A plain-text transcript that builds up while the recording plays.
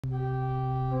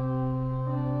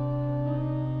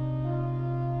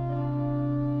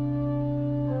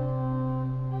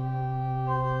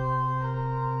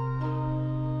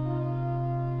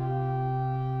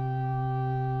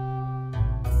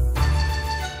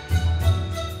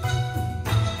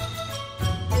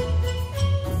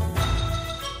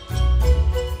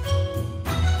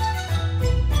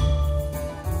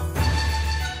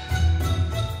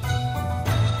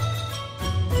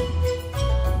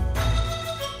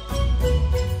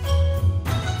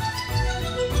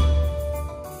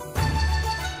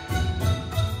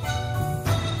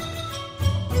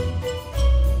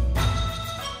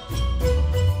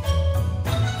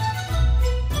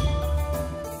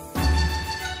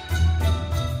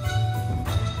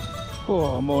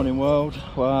Oh, morning world.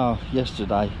 Wow,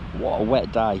 yesterday, what a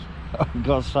wet day. I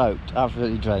got soaked,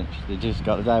 absolutely drenched. The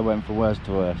day went from worse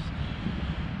to worse.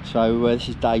 So this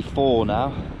is day 4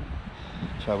 now.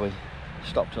 So we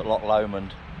stopped at Loch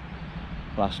Lomond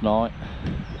last night,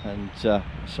 and so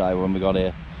when we got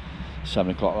here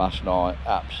 7 o'clock last night,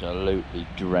 absolutely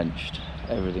drenched.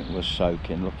 Everything was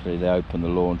soaking. Luckily they opened the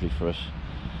laundry for us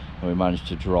and we managed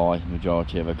to dry the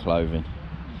majority of our clothing.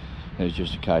 It was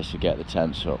just a case of get the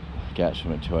tents up, get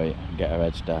something to eat and get our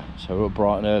heads down. So we're up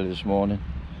bright and early this morning.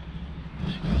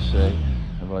 As you can see,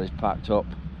 everybody's packed up,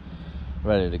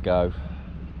 ready to go,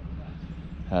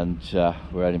 and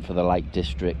we're heading for the Lake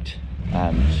District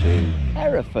and to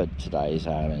Hereford. Today is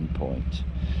our end point.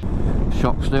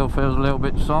 Shock still feels a little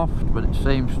bit soft, but it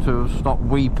seems to have stopped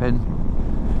weeping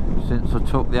since I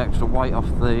took the extra weight off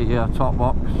the top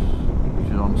box,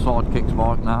 which is on Sidekick's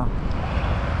bike now.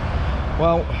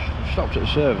 Well, I've stopped at the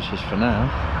services for now,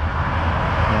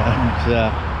 and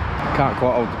I can't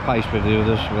quite hold the pace with the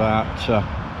others without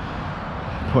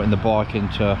putting the bike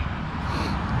into a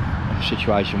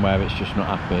situation where it's just not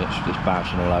happy, it's just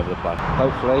bouncing all over the place.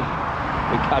 Hopefully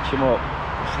we catch him up.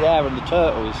 It's the hare and the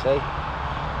turtle, you see.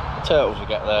 The turtles will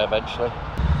get there eventually.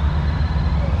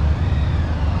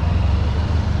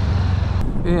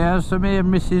 Yeah, so me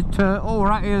and Mrs. Turtle,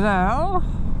 right as hell,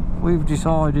 we've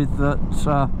decided that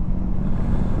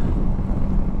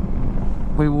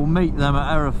we will meet them at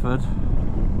Hereford.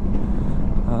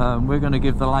 We're going to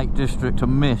give the Lake District a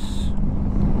miss,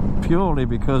 purely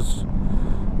because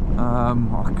I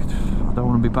don't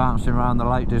want to be bouncing around the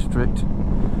Lake District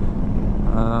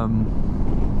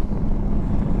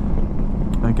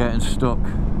and getting stuck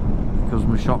because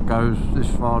my shop goes this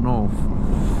far north.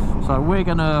 So we're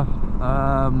going to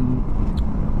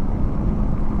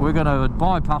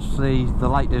bypass the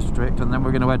Lake District, and then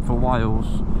we're going to head for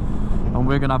Wales, and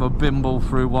we're going to have a bimble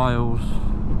through Wales,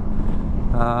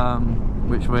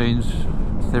 which means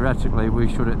theoretically we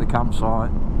should hit the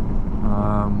campsite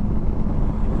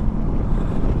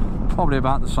probably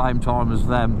about the same time as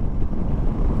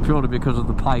them, purely because of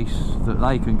the pace that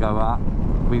they can go at.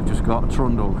 We've just got a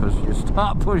trundle because you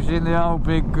start pushing the old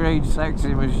big green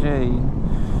sexy machine,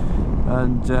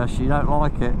 and she don't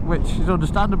like it, which is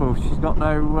understandable. She's got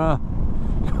no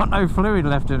fluid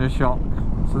left in her shock,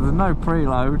 so there's no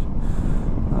preload.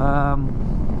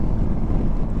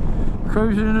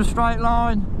 Cruising in a straight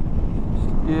line,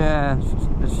 yeah,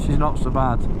 she's not so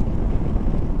bad,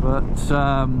 but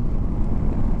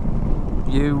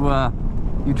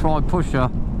you try and push her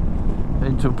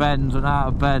into bends and out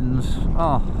of bends,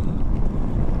 oh,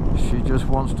 she just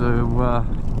wants to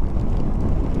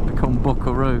become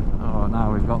buckaroo. Oh,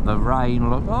 now we've got the rain,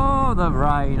 look, oh, the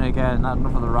rain again. Had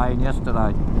enough of the rain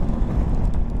yesterday.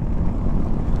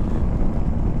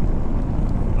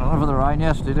 Enough of the rain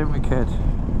yesterday, didn't we, kid?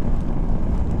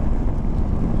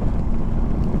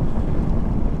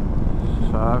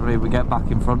 So hopefully we get back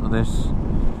in front of this.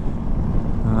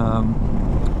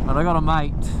 And I got a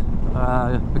mate,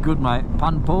 a good mate,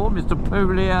 Panpool, Mr.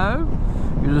 Poolio.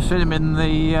 You'll have seen him in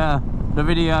the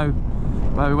video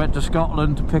where we went to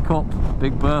Scotland to pick up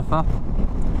Big Bertha,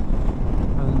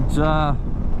 and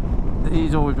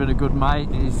he's always been a good mate.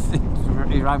 He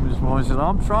rang me this morning and said,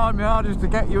 I'm trying my hardest to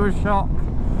get you a shock.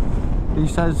 He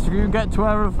says, if you get to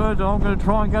Hereford, I'm going to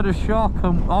try and get a shock,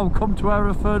 and I'll come to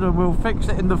Hereford and we'll fix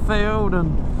it in the field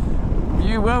and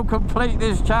you will complete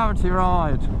this charity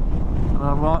ride. And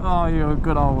I'm like, oh, you're a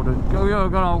good old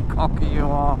cocky, you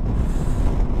are.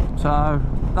 So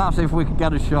that's if we can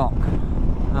get a shock.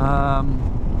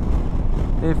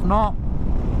 If not,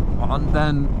 and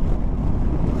then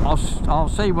I'll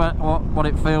see what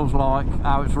it feels like,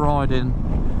 how it's riding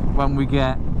when we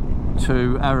get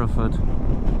to Hereford,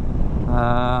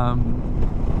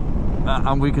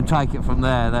 and we can take it from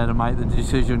there then and make the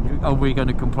decision, are we going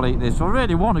to complete this? I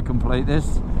really want to complete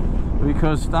this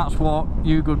because that's what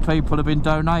you good people have been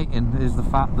donating, is the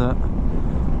fact that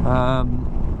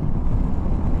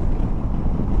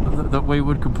that we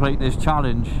would complete this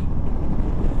challenge.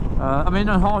 I mean,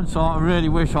 in hindsight, I really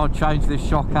wish I'd changed this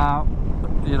shock out,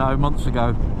 you know, months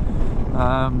ago,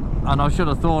 and I should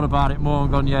have thought about it more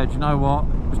and gone, yeah, do you know what,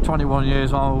 I was 21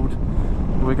 years old,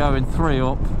 we're going 3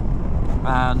 up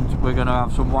and we're going to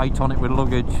have some weight on it with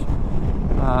luggage.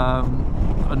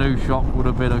 A new shock would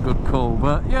have been a good call,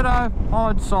 but you know,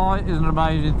 hindsight is an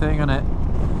amazing thing, isn't it?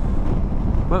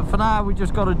 But for now we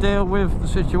just got to deal with the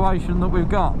situation that we've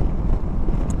got.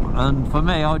 And for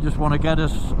me, I just want to get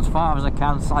us as far as I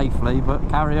can safely, but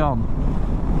carry on.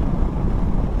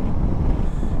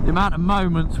 The amount of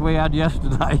moments we had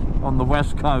yesterday on the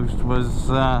west coast was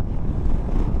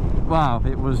wow,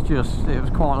 it was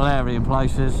quite leery in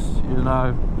places, you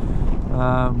know.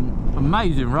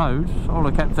 Amazing roads. All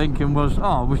I kept thinking was, oh,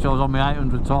 I wish I was on my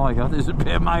 800 Tiger. This would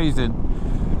be amazing.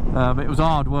 It was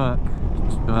hard work.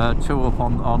 2 up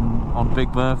on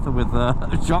Big Bertha with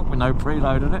a shock with no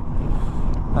preload in it.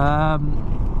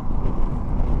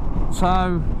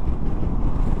 So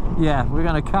yeah, we're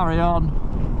going to carry on,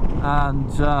 and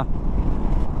we're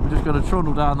just going to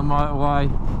trundle down the motorway.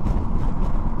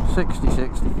 60,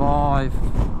 65.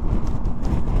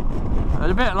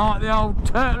 It's a bit like the old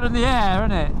turtle in the air,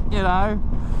 isn't it? You know,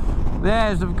 the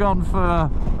hares have gone for a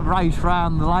race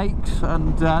round the lakes,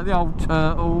 and the old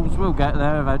turtles will get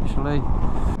there eventually.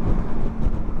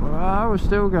 Well, we're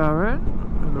still going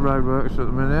in the roadworks at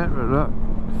the minute, but look,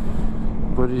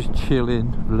 buddy's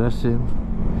chilling, bless him.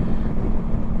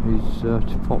 He's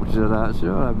just popped his head out,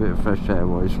 so I'll have a bit of fresh air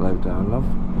while you slow down, love.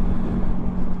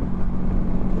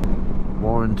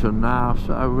 Warrington now,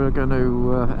 so we're going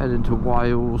to head into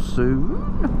Wales soon.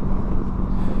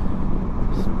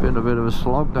 It's been a bit of a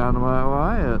slog down the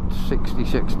motorway at 60,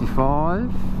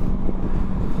 65.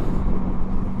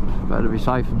 Better be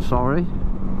safe than sorry,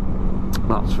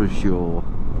 that's for sure.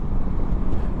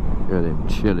 Look at him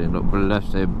chilling, look,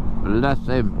 bless him, bless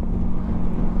him.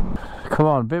 Come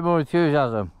on, a bit more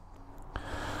enthusiasm.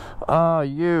 Are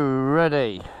you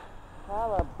ready?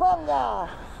 Cowabunga!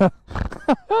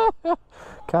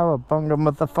 Cowabunga,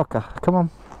 motherfucker. Come on.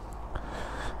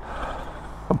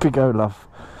 Up you go, love.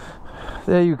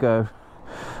 There you go,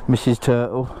 Mrs.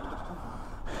 Turtle.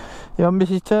 You on,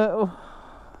 Mrs. Turtle?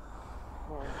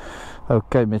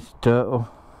 Okay, Mrs. Turtle.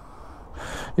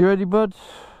 You ready, bud?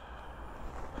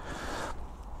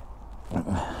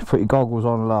 Put your goggles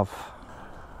on, love.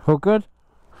 All good?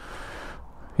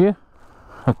 Yeah?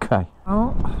 Okay.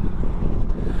 Oh,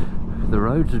 the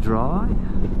roads are dry,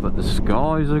 but the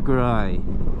skies are grey.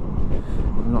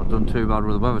 We've not done too bad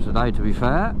with the weather today, to be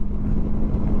fair.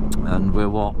 And we're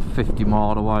what, 50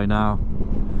 mile away now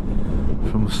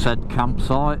from said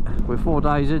campsite. We're 4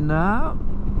 days in now,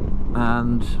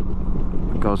 and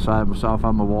I've got to say, myself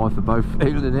and my wife are both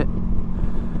feeling it.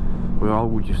 We're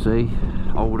old, you see,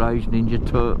 old age Ninja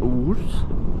Turtles.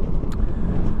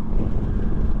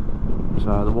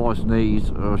 So the wife's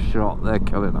knees are shot, they're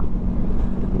killing her,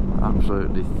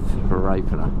 absolutely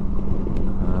raping her.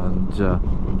 And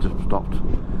just stopped,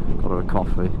 got her a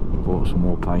coffee, bought some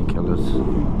more painkillers.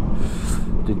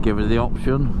 Did give her the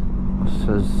option. I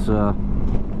says,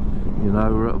 you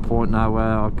know, we're at a point now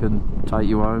where I can take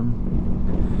you home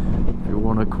if you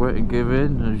want to quit and give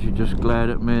in. And she just glared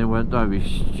at me and went, don't be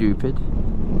stupid,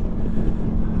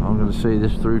 I'm going to see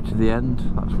this through to the end.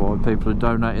 That's why people are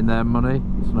donating their money.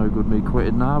 It's no good me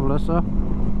quitting now, bless her.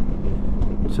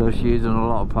 So she's in a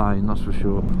lot of pain, that's for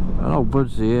sure. And old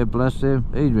Budsy here, bless him,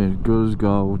 he's been good as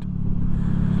gold.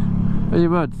 Hey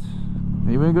Buds,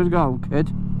 you been good as gold,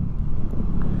 kid?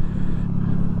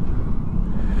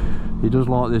 He does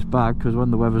like this bag because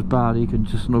when the weather's bad he can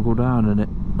just snuggle down in it.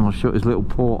 And I'll shut his little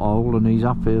porthole and he's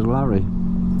happy as Larry.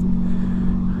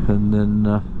 And then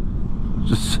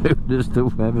as soon as the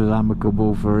weather's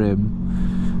amicable for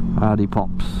him, out he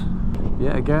pops.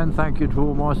 Yet again, thank you to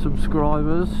all my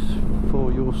subscribers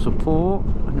for your support.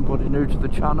 Anybody new to the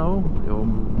channel, you're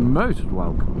most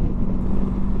welcome.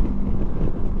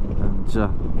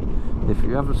 And if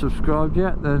you haven't subscribed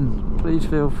yet, then please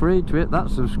feel free to hit that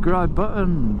subscribe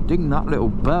button, ding that little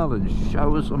bell and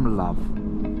show us some love.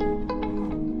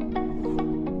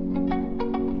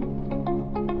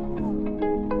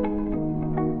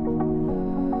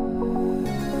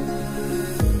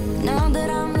 Now that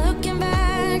I'm looking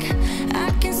back, I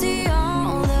can see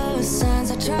all the signs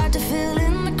I tried to fill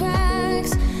in the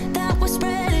cracks that were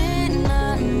spread in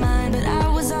my mind, but I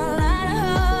was all out of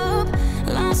hope,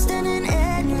 lost in an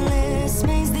endless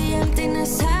maze. The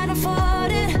emptiness had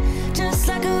unfolded just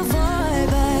like a void,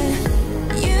 but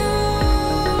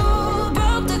you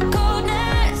broke the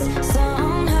coldness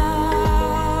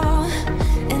somehow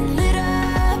and lit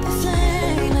up a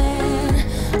flame. And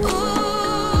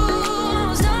ooh, I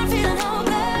was done feeling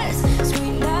hopeless,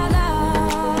 screamed out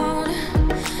loud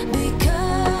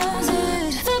because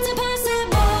it felt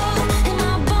impossible in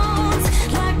my bones,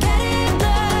 like getting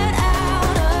blood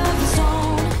out of the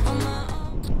stone on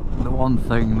my own. The one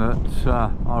thing that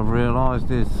I've realised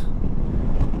is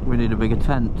we need a bigger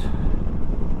tent.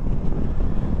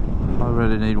 I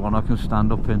really need one I can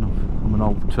stand up in. I'm an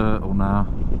old turtle now,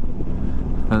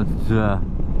 and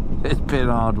it's been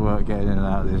hard work getting in and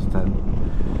out of this tent.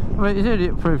 I mean, it's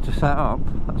idiot-proof to set up,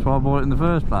 that's why I bought it in the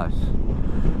first place,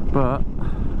 but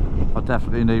I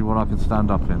definitely need one I can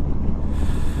stand up in.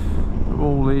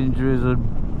 All the injuries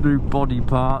and new body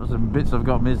parts and bits I've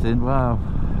got missing, wow,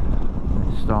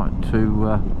 It's starting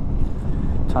to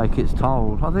take its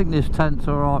toll. I think this tent's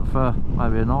alright for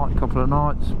maybe a night, couple of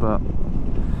nights, but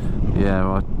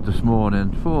yeah, this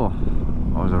morning,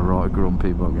 I was a right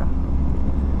grumpy bugger.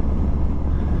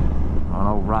 And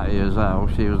old Ratty as well,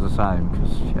 she was the same,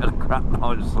 because she had a crap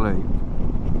night's sleep.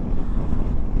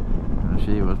 And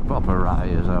she was proper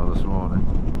ratty as hell this morning.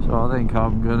 So I think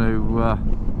I'm going to,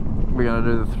 we're going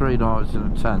to do the 3 nights in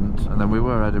a tent, and then we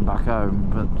were heading back home,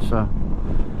 but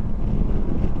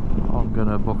I'm going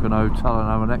to book an hotel and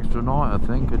have an extra night, I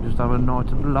think, and just have a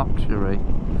night of luxury.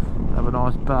 Have a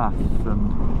nice bath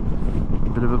and a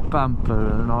bit of a pamper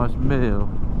and a nice meal.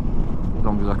 As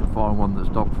long as I can find one that's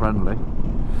dog friendly.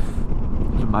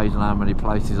 It's amazing how many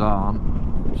places aren't,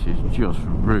 which is just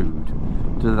rude.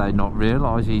 Do they not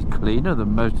realise he's cleaner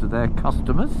than most of their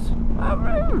customers? How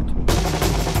rude!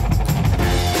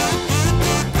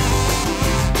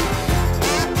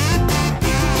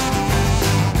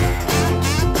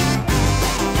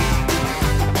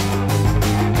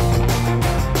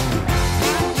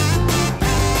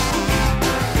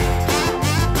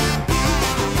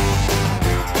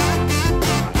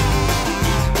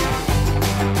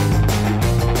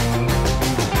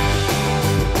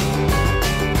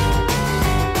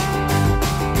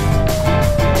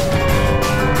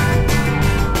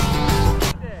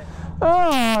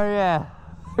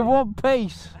 In one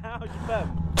piece. How's your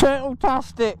bum?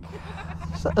 Turtle-tastic.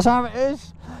 That's how it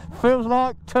is. Feels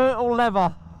like turtle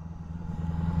leather.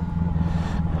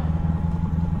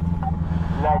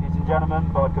 Ladies and gentlemen,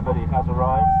 Vodka Buddy has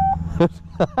arrived.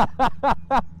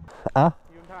 Huh?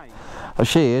 You in pain? Oh,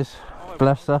 she is.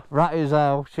 Bless her. Ratty as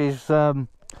hell. She's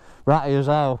ratty as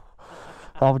hell.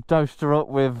 I've dosed her up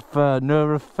with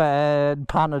Nurofen,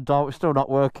 Panadol. It's still not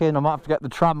working. I might have to get the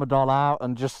Tramadol out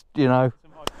and just, you know,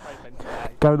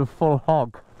 go the full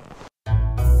hog.